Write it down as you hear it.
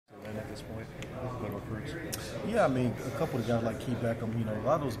recruits? Yeah, I mean, a couple of guys like Key Beckham, you know, a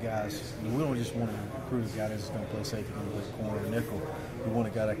lot of those guys, we don't just want to recruit a guy that's going to play safety, going to play corner or nickel. We want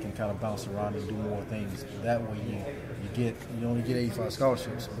a guy that can kind of bounce around and do more things. That way you only get 85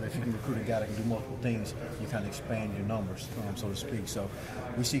 scholarships, but if you can recruit a guy that can do multiple things, you kind of expand your numbers, so to speak. So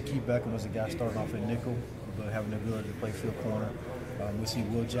we see Key Beckham as a guy starting off at nickel, but having the ability to play field corner. We see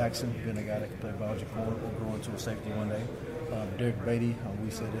Will Jackson being a guy that can play biology corner or grow into a safety one day. Derrick Beatty,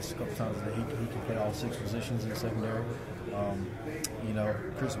 we said this a couple times that he can play all 6 positions in the secondary. You know,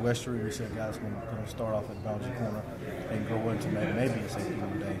 Chris Westry, we said a guy that's going to start off at biology corner and grow into maybe a safety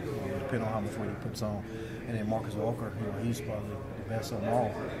one day, depending on how much weight he puts on. And then Marcus Walker, you know, he's probably the best of them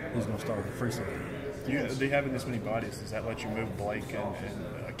all. He's going to start with the free safety. Do you having this many bodies, does that let you move Blake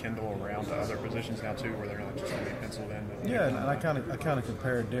and Kendall around to other positions now too, where they're not just going to be penciled in? Yeah, and I kind of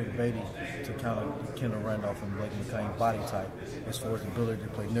compared Derrick Beatty to kind of Kendall Randolph and Blake McClain's body type as far as the ability to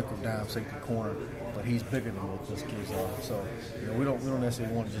play nickel, dime, safety, corner. But he's bigger than what those kids are. So you know, we don't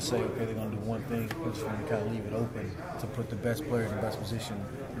necessarily want to just say, okay, they're going to do one thing. We just want to kind of leave it open to put the best player in the best position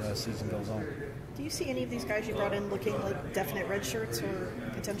as the season goes on. Do you see any of these guys you brought in looking like definite red shirts or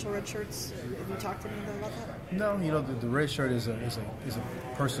potential red shirts? Have you talked to anyone about that? No, you know, the red shirt is a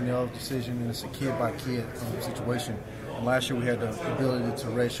personnel decision, and it's a kid-by-kid situation. And last year we had the ability to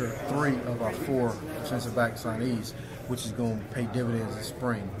redshirt 3 of our 4 defensive back signees, which is going to pay dividends in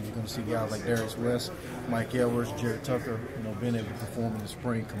spring. You're going to see guys like Darius West, Mike Edwards, Jared Tucker, you know, being able to perform in the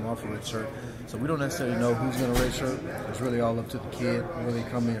spring, coming off a red shirt. So we don't necessarily know who's going to red shirt. It's really all up to the kid, where they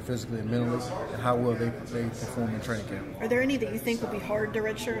come in physically and mentally, and how well they perform in training camp. Are there any that you think would be hard to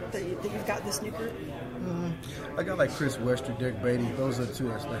red shirt that you've got this new group? A guy like Chris Westry, Derrick Beatty, those are the 2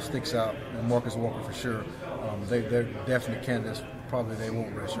 that sticks out. And Marcus Walker for sure. They're definite candidates. Probably they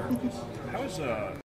won't red shirt. How is